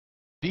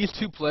These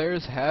two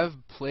players have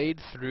played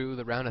through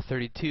the round of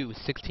 32,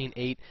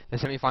 16-8, the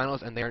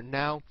semifinals, and they are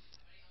now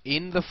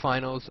in the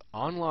finals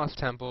on Lost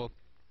Temple.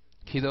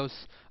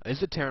 Kilos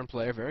is a Terran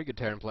player, very good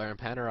Terran player, and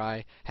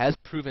Panerai has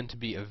proven to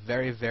be a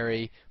very,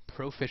 very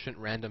proficient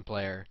random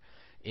player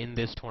in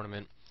this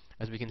tournament.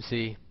 As we can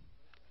see,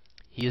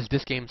 he is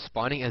this game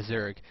spawning as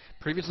Zerg.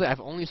 Previously, I've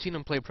only seen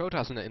him play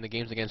Protoss in the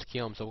games against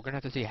Kiom, so we're going to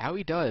have to see how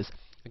he does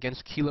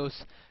against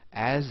Kilos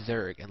as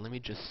Zerg. And let me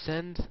just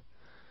send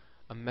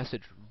a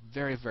message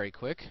very, very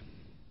quick.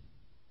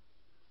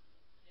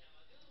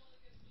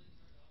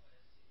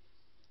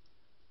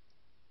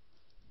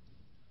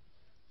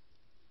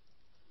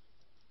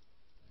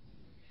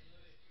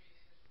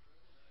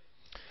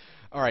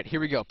 Alright,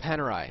 here we go.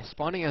 Panerai,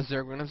 spawning as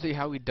Zerg. We're going to see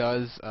how he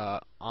does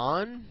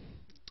on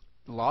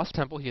Lost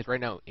Temple. He is right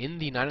now in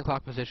the 9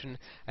 o'clock position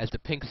as the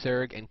pink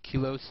Zerg, and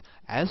Kilos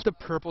as the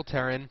purple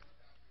Terran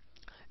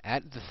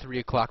at the 3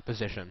 o'clock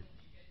position.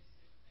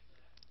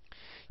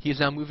 He is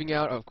now moving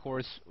out, of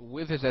course,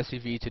 with his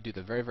SCV to do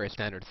the very, very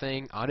standard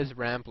thing. On his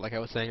ramp, like I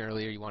was saying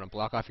earlier, you want to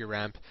block off your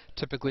ramp,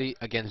 typically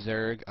against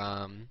Zerg.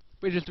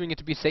 But he's just doing it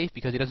to be safe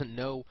because he doesn't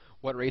know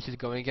what race he's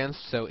going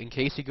against. So in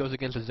case he goes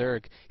against a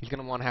Zerg, he's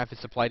going to want to have his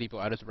supply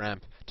depot at his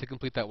ramp to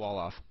complete that wall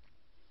off.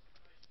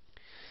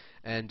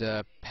 And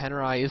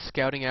Panerai is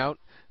scouting out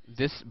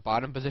this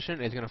bottom position,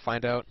 and he's going to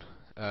find out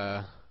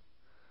that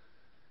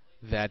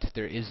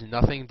there is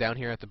nothing down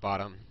here at the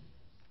bottom.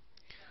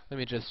 Let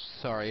me just,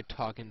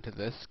 talking to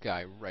this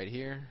guy right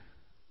here.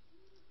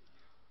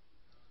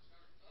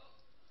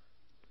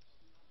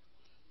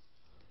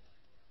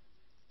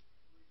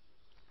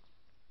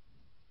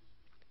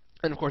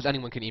 And of course,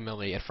 anyone can email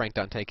me at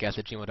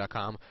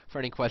frank.tankcast@gmail.com for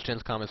any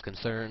questions, comments,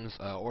 concerns,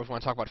 or if you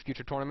want to talk about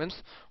future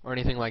tournaments or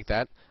anything like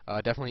that.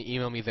 Definitely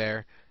email me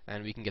there,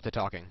 and we can get to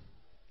talking.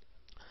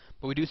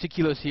 But we do see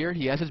Kilos here.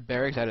 He has his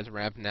barracks at his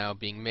ramp now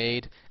being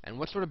made. And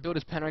what sort of build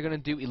is Panerai going to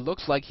do? It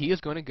looks like he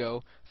is going to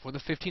go for the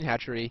 15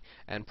 hatchery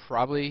and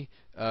probably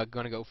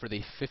going to go for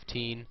the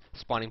 15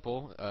 spawning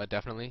pool,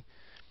 definitely,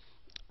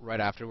 right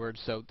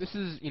afterwards. So this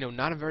is,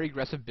 not a very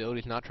aggressive build.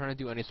 He's not trying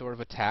to do any sort of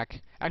attack.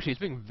 Actually, he's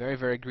being very,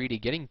 very greedy,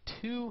 getting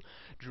 2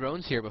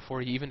 drones here before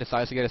he even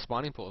decides to get a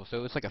spawning pool.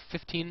 So it's like a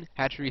 15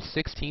 hatchery,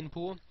 16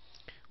 pool,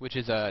 which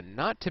is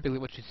not typically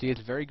what you see. It's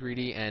very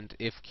greedy, and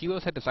if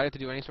Kilos had decided to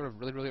do any sort of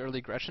really, really early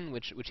aggression,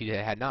 which he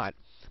had not,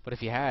 but if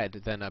he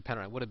had, then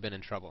Panerai would have been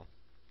in trouble.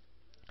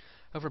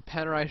 However,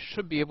 Panerai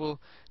should be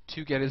able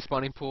to get his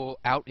spawning pool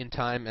out in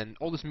time, and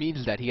all this means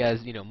is that he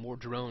has, more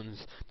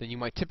drones than you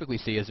might typically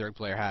see a Zerg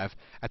player have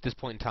at this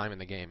point in time in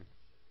the game.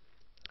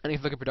 And if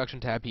you look at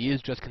production tab, he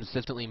is just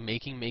consistently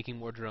making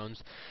more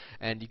drones,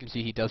 and you can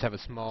see he does have a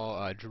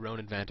small drone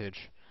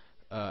advantage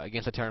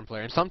against a Terran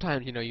player. And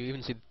sometimes, you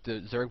even see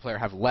the Zerg player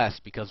have less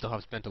because they'll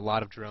have spent a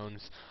lot of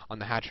drones on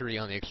the hatchery,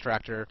 on the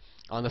extractor,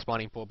 on the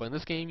spawning pool. But in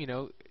this game,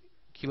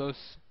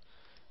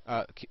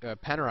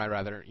 Panerai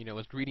rather,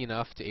 was greedy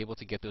enough to able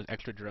to get those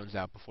extra drones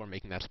out before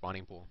making that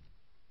spawning pool.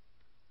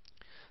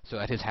 So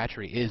that his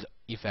hatchery is,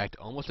 in fact,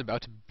 almost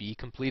about to be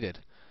completed,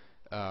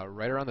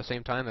 right around the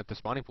same time that the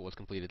spawning pool was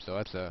completed. So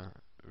that's a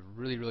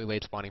really, really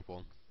late spawning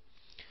pool.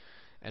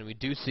 And we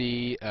do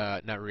see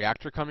now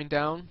reactor coming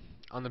down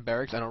on the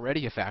barracks, and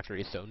already a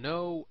factory, so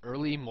no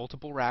early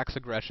multiple racks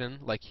aggression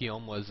like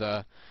Kiom was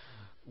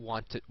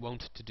wont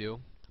to do.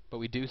 But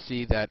we do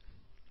see that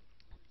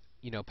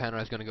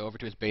Panerai is going to go over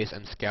to his base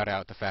and scout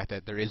out the fact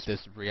that there is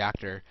this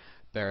reactor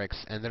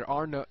barracks, and there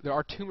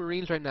are 2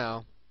 Marines right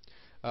now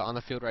on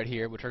the field right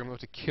here, which are going to be able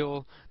to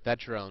kill that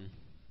drone.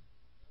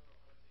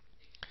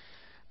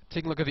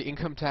 Taking a look at the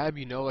income tab,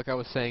 like I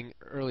was saying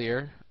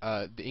earlier,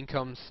 the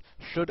incomes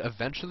should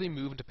eventually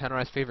move into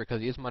Panerai's favor because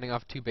he is mining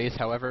off 2 base.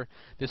 However,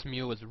 this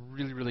mule was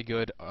really, really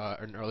good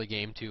in an early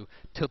game to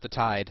tilt the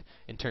tide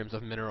in terms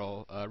of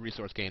mineral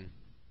resource gain.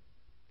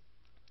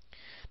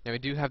 Now we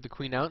do have the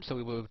queen out, so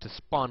we will be able to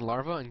spawn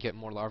larvae and get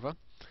more larvae.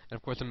 And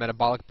of course the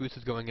metabolic boost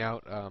is going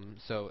out,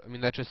 so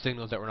that just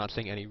signals that we're not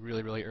seeing any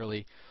really, really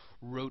early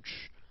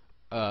roach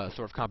sort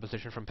of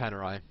composition from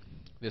Panerai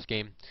this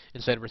game.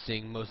 Instead we're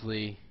seeing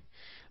mostly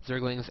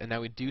Zerglings, and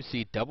now we do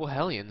see double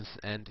Hellions,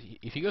 and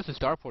if he goes to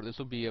Starport, this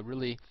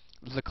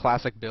is a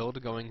classic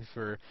build, going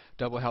for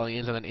double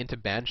Hellions and then into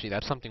Banshee.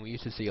 That's something we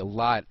used to see a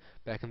lot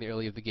back in the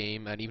early of the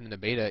game, and even in the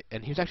beta,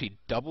 and he's actually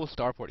double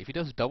Starport. If he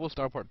does double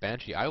Starport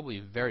Banshee, I will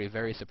be very,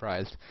 very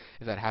surprised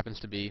if that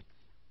happens to be,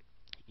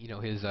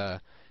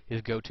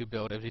 his go-to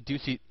build. As we do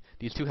see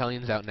these 2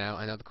 Hellions out now,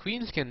 and now the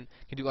Queens can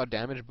do a lot of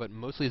damage, but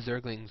mostly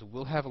Zerglings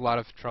will have a lot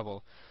of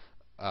trouble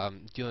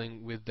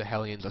dealing with the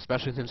Hellions,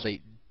 especially since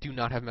they do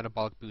not have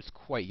metabolic boost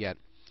quite yet.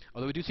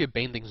 Although we do see a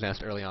Baneling's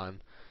Nest early on,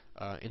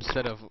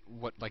 instead of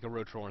like a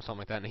Roach Roar or something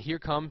like that. And here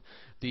come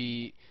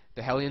the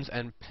Hellions,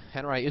 and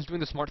Panerai is doing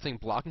the smart thing,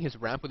 blocking his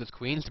ramp with his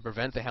Queens to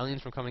prevent the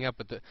Hellions from coming up,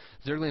 but the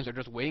Zerglings are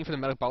just waiting for the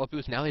metabolic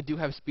boost. Now they do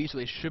have speed, so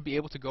they should be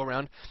able to go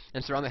around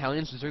and surround the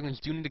Hellions. The Zerglings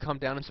do need to come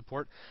down and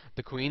support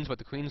the Queens, but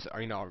the Queens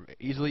are,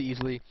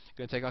 easily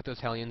going to take out those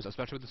Hellions,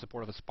 especially with the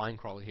support of a Spine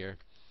Crawler here.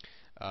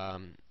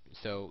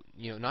 So,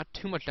 not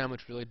too much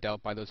damage really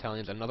dealt by those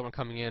Hellions. Another one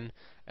coming in.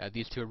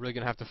 These two are really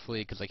going to have to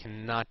flee because they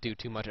cannot do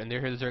too much. And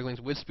there are the Zerglings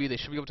with speed. They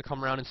should be able to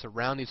come around and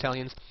surround these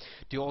Hellions,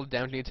 do all the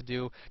damage they need to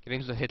do,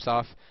 getting the hits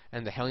off.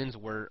 And the Hellions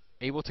were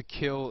able to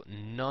kill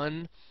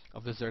none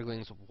of the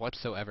Zerglings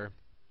whatsoever.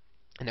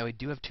 And now we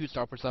do have two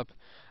Starports up.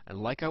 And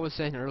like I was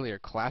saying earlier,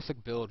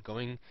 classic build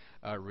going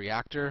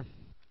Reactor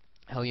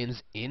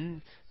Hellions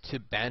into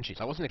Banshees.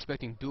 I wasn't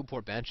expecting dual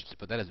port Banshees,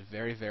 but that is a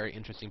very, very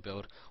interesting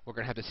build. We're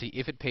going to have to see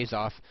if it pays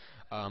off,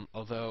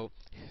 although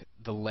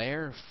the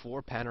lair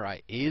for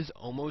Panerai is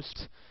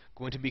almost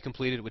going to be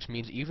completed, which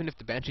means even if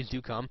the Banshees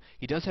do come,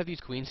 he does have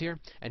these queens here,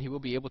 and he will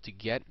be able to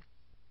get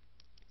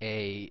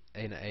a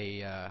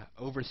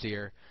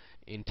Overseer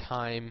in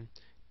time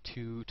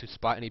to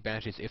spot any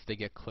Banshees if they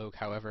get Cloak.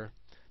 However,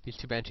 these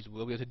two Banshees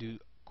will be able to do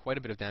quite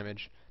a bit of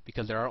damage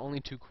because there are only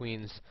two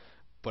queens,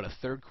 but a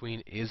third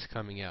queen is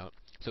coming out.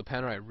 So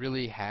Panerai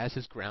really has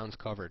his grounds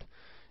covered.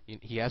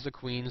 He has a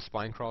queen,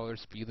 spine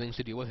crawlers, speedlings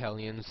to deal with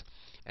Hellions,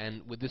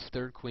 and with this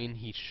third queen,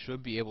 he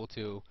should be able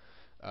to,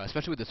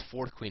 especially with this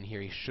fourth queen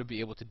here, he should be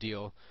able to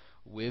deal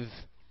with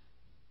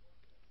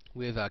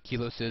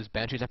Kilos's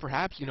Banshees, and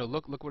perhaps,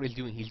 look what he's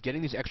doing. He's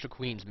getting these extra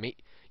queens.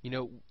 You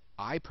know,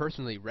 I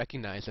personally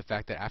recognize the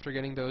fact that after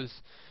getting those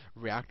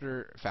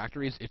reactor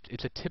factories,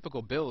 it's a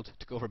typical build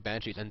to go for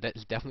Banshees, and that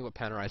is definitely what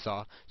Panerai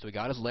saw. So he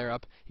got his lair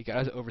up, he got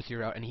his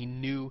Overseer out, and he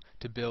knew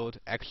to build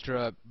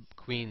extra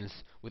queens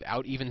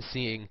without even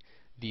seeing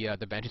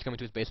the Banshees coming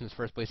to his base in the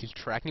first place. He's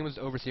tracking with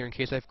his Overseer in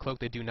case I have Cloak.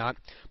 They do not.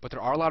 But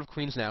there are a lot of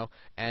queens now.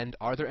 And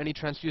are there any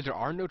transfuses? There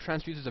are no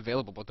transfuses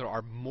available, but there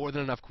are more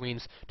than enough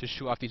queens to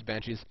shoo off these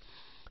Banshees.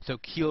 So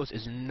Kilos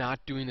is not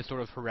doing the sort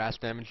of harass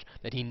damage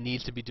that he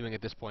needs to be doing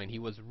at this point. He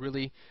was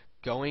really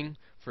going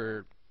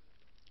for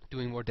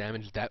doing more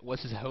damage. That was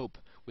his hope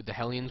with the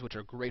Hellions, which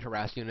are great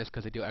harass units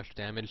because they deal extra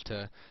damage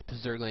to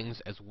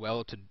Zerglings as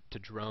well to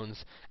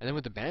drones. And then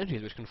with the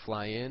Banshees, which can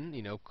fly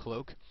in,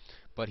 Cloak,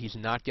 but he's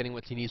not getting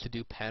what he needs to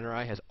do.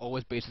 Panerai has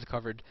always bases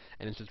covered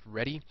and is just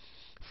ready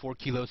for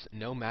Kilos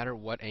no matter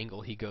what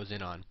angle he goes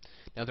in on.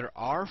 Now there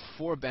are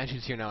 4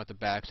 Banshees here now at the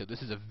back, so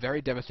this is a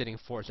very devastating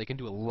force. They can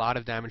do a lot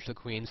of damage to the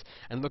queens,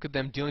 and look at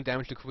them dealing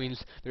damage to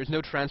queens. There's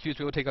no transfuse to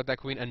be able to take out that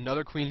queen.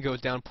 Another queen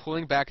goes down,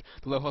 pulling back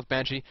the low health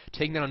Banshee,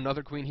 taking down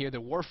another queen here.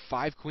 There were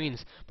 5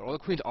 queens, but all the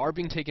queens are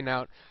being taken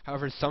out.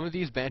 However, some of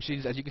these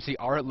Banshees, as you can see,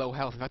 are at low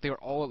health. In fact, they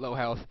are all at low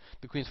health.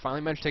 The queens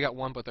finally managed to take out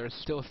one, but there are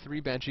still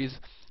 3 Banshees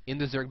in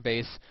the Zerg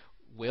base,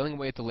 wailing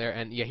away at the lair,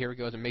 and yeah, here it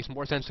goes. It makes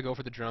more sense to go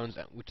for the drones,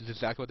 which is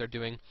exactly what they're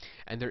doing.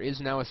 And there is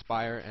now a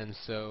Spire, and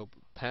so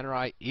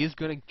Panerai is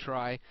going to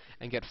try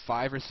and get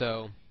 5 or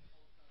so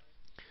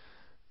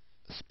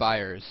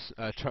Spires,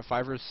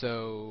 5 or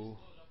so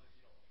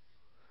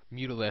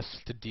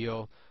Mutalisks to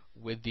deal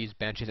with these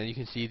Banshees. And you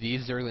can see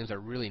these Zerglings are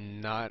really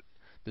not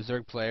the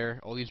Zerg player.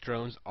 All these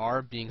drones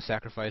are being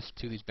sacrificed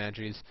to these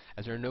Banshees,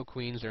 as there are no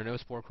queens, there are no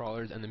Spore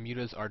Crawlers, and the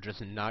Mutas are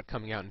just not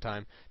coming out in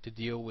time to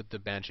deal with the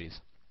Banshees.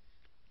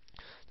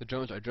 The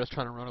drones are just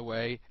trying to run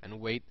away and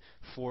wait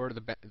for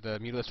the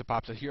Mutalisks to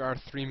pop. So here are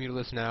 3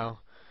 Mutalisks now,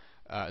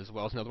 as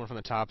well as another one from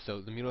the top.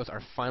 So the Mutalisks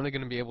are finally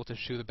going to be able to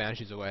shoo the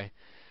Banshees away,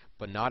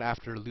 but not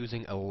after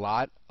losing a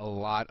lot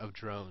of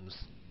drones.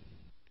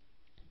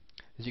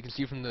 As you can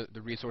see from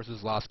the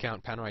resources loss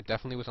count, Panerai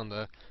definitely was on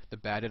the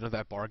bad end of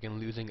that bargain,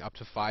 losing up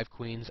to 5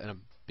 queens and a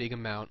big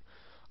amount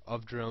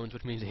of drones,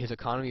 which means that his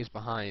economy is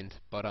behind.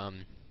 But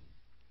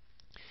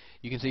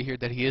you can see here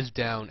that he is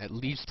down at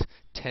least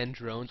 10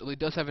 drones. Well, he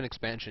does have an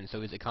expansion,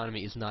 so his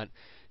economy is not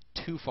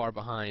too far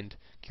behind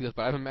Kilos,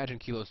 but I imagine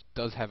Kilos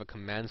does have a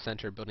command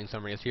center building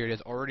some areas. Here it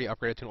is, already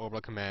upgraded to an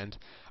orbital command.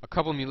 A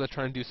couple Mulas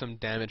trying to do some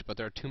damage, but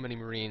there are too many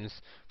Marines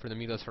for the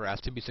Mulas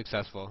harass to be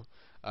successful.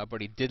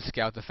 But he did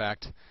scout the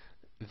fact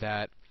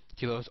that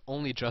Kilos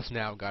only just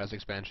now got his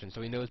expansion,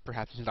 so he knows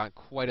perhaps he's not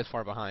quite as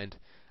far behind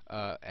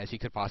as he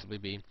could possibly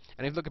be.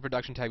 And if you look at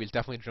production tab, he's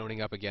definitely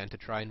droning up again to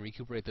try and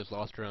recuperate those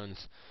lost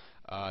drones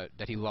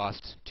that he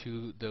lost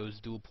to those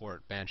dual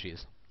port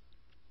Banshees.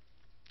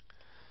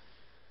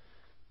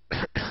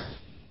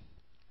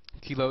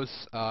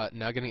 Kilos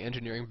now getting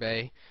Engineering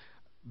Bay,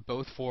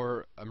 both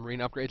for marine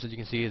upgrades. As you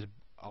can see, his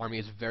army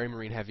is very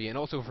marine heavy, and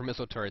also for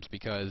missile turrets,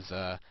 because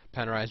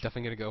Panerai is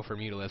definitely going to go for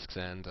Mutalisks,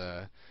 and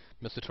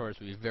missile turrets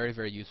will be very,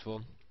 very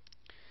useful.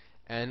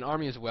 And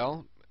army as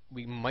well.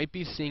 We might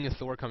be seeing a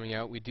Thor coming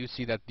out. We do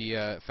see that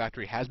the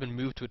factory has been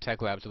moved to a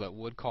tech lab, so that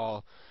would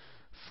call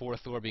for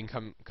Thor being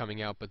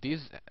coming out. But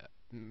these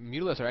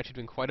Mutalisks are actually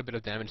doing quite a bit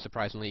of damage,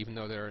 surprisingly, even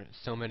though there are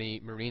so many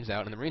Marines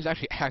out. And the Marines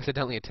actually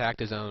accidentally attacked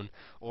his own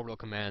orbital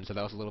command, so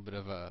that was a little bit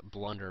of a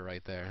blunder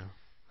right there.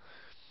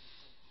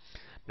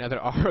 Now,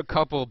 there are a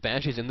couple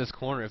Banshees in this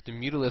corner. If the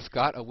Mutalisks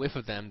got a whiff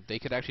of them, they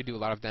could actually do a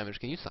lot of damage.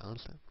 Can you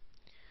silence them?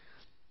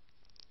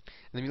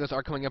 And the Mutalisks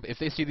are coming up. If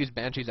they see these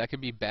Banshees, that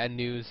could be bad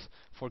news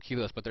for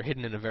Kilos, but they're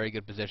hidden in a very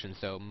good position,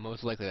 so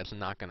most likely that's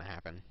not going to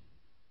happen.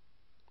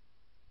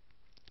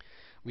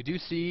 We do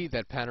see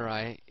that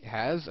Panerai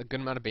has a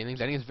good amount of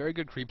banelings, and he has very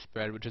good creep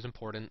spread, which is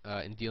important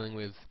in dealing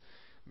with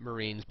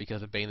Marines,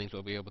 because the Banelings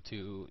will be able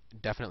to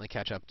definitely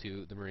catch up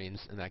to the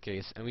Marines in that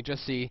case. And we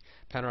just see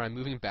Panerai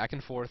moving back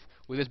and forth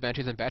with his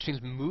Banshees, and Banshees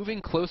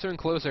moving closer and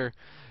closer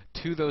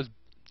to those,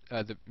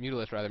 the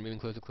Mutalisks rather, moving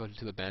closer and closer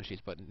to the Banshees,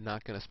 but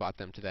not going to spot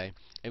them today.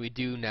 And we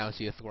do now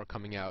see a Thor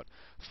coming out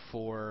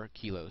for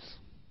Kilos.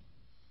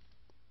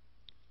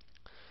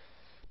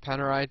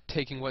 Panerai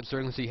taking what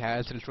Zerglings he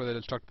has to destroy the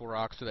destructible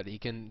rocks so that he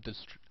can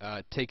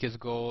take his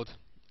gold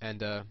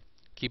and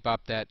keep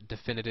up that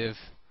definitive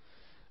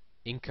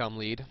income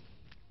lead.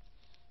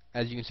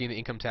 As you can see in the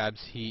income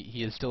tabs,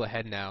 he is still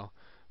ahead now,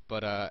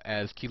 but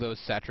as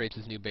Kilos saturates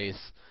his new base,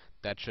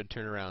 that should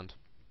turn around.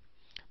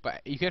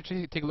 But you can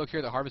actually take a look here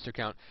at the harvester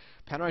count.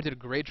 Panerai did a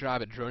great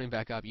job at droning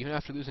back up. Even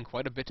after losing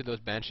quite a bit to those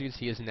Banshees,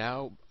 he is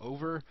now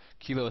over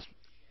Kilos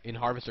in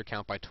harvester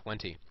count by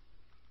 20.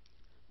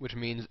 Which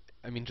means,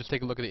 I mean, just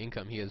take a look at the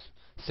income. He has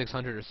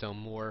 600 or so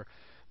more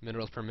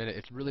minerals per minute.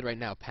 It's really, right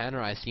now,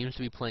 Panerai seems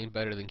to be playing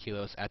better than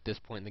Kilos at this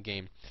point in the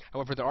game.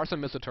 However, there are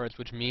some missile turrets,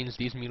 which means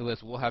these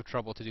Mutalisks will have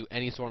trouble to do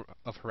any sort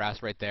of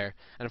harass right there.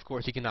 And of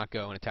course, he cannot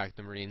go and attack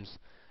the Marines,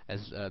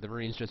 as the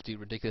Marines just do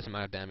ridiculous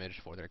amount of damage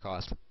for their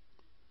cost.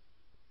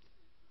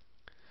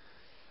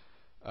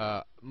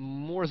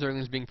 More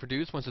Zerglings being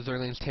produced. Once the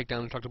Zerglings take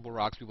down the destructible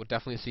rocks, we will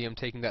definitely see him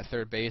taking that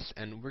third base,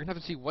 and we're going to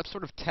have to see what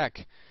sort of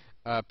tech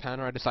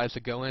Panerai decides to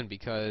go in,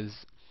 because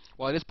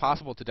while it is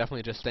possible to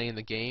definitely just stay in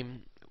the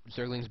game,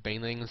 Zerglings,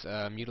 Banelings,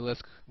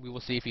 Mutalisk, we will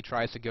see if he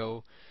tries to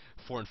go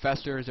for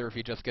Infestors, or if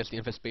he just gets the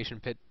Infestation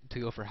Pit to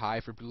go for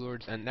high for Blue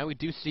Lords. And now we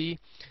do see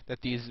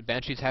that these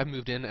Banshees have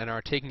moved in and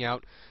are taking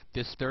out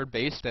this third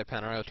base that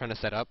Panerai was trying to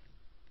set up.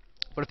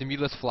 But if the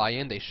Mutalisks fly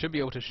in, they should be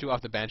able to shoot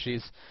off the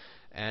Banshees,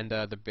 and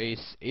the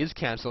base is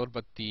cancelled,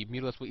 but the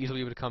Mutalisks will easily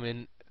be able to come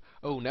in.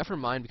 Oh, never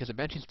mind, because the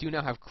Banshees do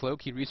now have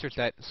Cloak. He researched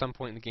that at some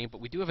point in the game,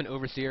 but we do have an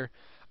Overseer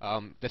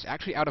that's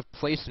actually out of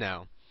place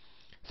now,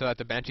 so that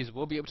the Banshees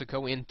will be able to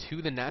go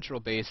into the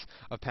natural base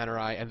of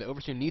Panerai, and the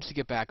Overseer needs to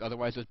get back,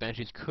 otherwise those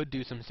Banshees could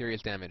do some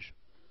serious damage.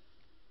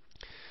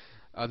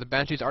 The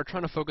Banshees are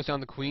trying to focus on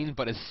the Queen,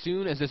 but as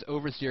soon as this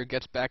Overseer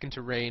gets back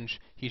into range,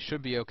 he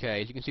should be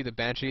okay. As you can see, the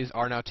Banshees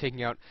are now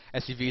taking out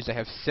SCVs. They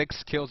have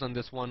 6 kills on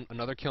this one,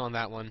 another kill on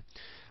that one.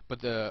 But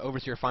the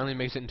Overseer finally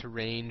makes it into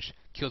range,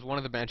 kills one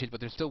of the Banshees,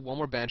 but there's still one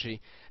more Banshee,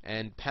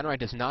 and Panerai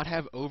does not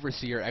have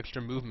Overseer extra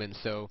movement,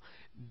 so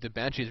the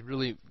Banshees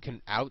really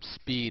can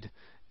outspeed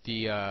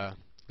the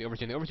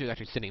Overseer. And the Overseer is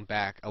actually sitting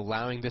back,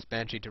 allowing this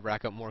Banshee to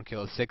rack up more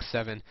kills, 6,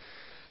 7.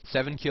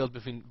 7 kills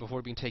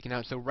before being taken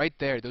out. So right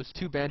there, those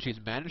 2 Banshees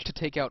managed to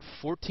take out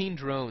 14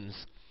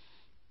 drones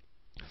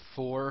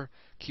for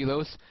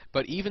Kilos,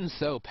 but even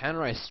so,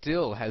 Panerai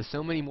still has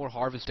so many more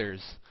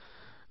Harvesters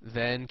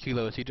than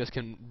Kilos. He just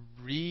can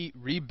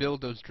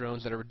rebuild those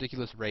drones at a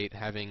ridiculous rate,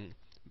 having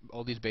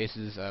all these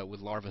bases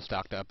with larvae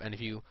stocked up. And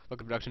if you look at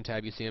the production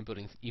tab, you see him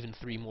building even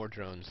 3 more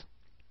drones.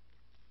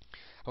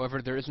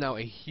 However, there is now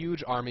a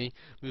huge army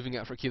moving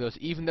out for Kilos.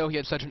 Even though he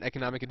had such an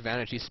economic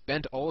advantage, he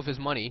spent all of his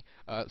money,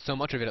 so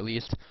much of it at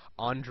least,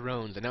 on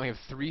drones. And now we have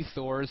 3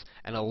 Thors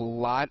and a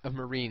lot of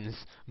Marines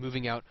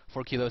moving out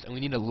for Kilos, and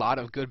we need a lot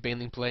of good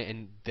Baneling play,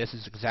 and this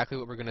is exactly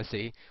what we're going to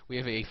see. We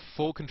have a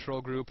full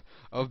control group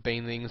of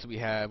Banelings. We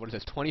have,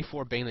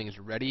 24 Banelings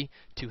ready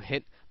to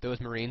hit those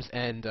Marines,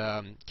 and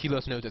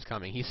Kilos knows it's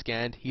coming. He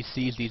scanned, he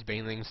sees these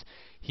Banelings,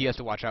 he has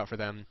to watch out for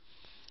them.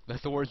 The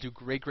Thors do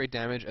great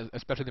damage,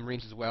 especially the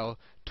Marines as well,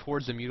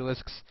 towards the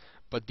Mutalisks,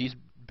 but these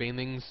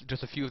Banelings,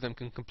 just a few of them,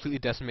 can completely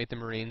decimate the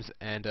Marines,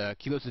 and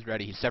Kilos is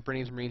ready. He's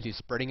separating his Marines, he's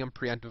spreading them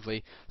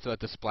preemptively, so that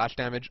the splash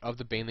damage of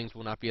the Banelings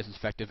will not be as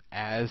effective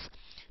as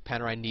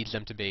Panerai needs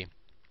them to be.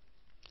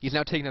 He's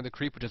now taking out the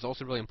creep, which is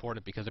also really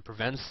important because it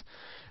prevents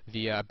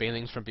the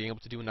Banelings from being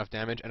able to do enough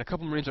damage. And a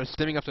couple Marines are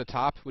stimming up to the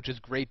top, which is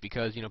great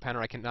because,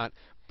 Panerai cannot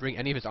bring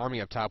any of his army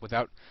up top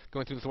without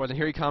going through the Thors. And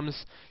here he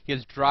comes. He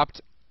has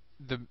dropped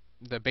the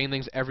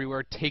Banelings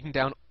everywhere, taking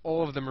down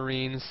all of the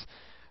Marines,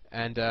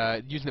 and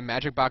using the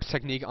magic box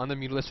technique on the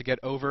Mutalisks to get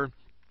over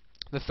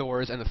the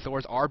Thors, and the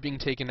Thors are being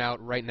taken out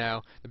right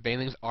now. The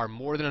Banelings are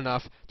more than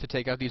enough to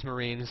take out these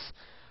Marines,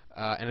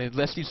 and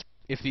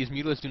if these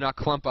Mutalisks do not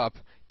clump up,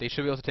 they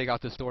should be able to take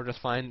out this Thor just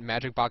fine.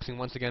 Magic boxing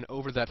once again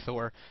over that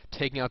Thor,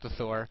 taking out the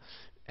Thor.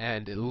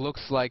 And it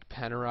looks like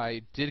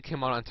Panerai did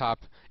come out on top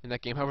in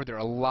that game. However, there are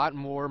a lot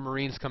more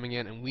Marines coming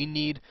in, and we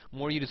need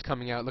more units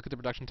coming out. Look at the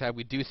production tab.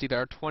 We do see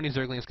there are 20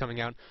 Zerglings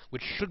coming out,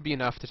 which should be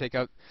enough to take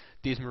out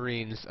these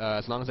Marines,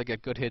 as long as they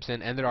get good hits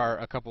in. And there are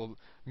a couple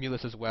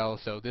Mutalisks as well,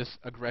 so this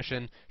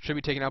aggression should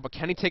be taken out. But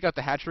can he take out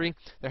the hatchery?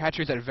 Their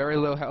hatchery is at very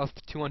low health,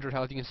 200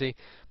 health, you can see,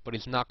 but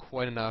it's not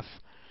quite enough,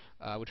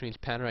 which means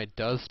Panerai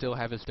does still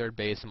have his third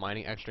base,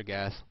 mining extra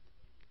gas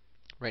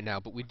right now.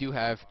 But we do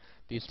have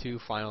these 2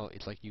 final,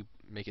 it's like you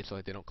make it so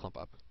that they don't clump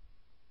up.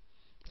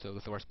 So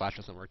the Thor splash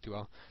doesn't work too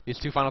well. These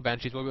 2 final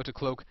Banshees will be able to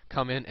cloak,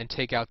 come in, and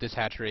take out this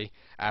hatchery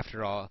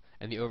after all,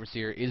 and the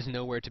Overseer is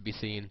nowhere to be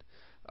seen.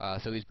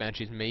 So these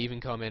Banshees may even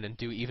come in and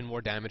do even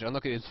more damage. And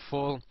look at his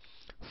full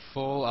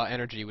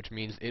energy, which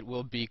means it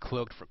will be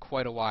cloaked for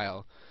quite a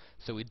while.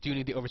 So we do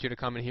need the Overseer to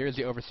come in. Here is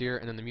the Overseer,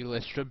 and then the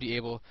Mutalisks should be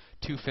able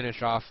to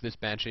finish off this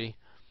Banshee.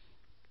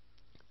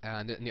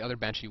 and the other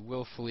Banshee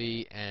will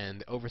flee,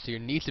 and the Overseer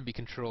needs to be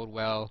controlled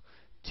well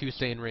to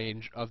stay in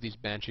range of these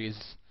Banshees.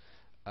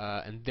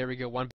 And there we go, one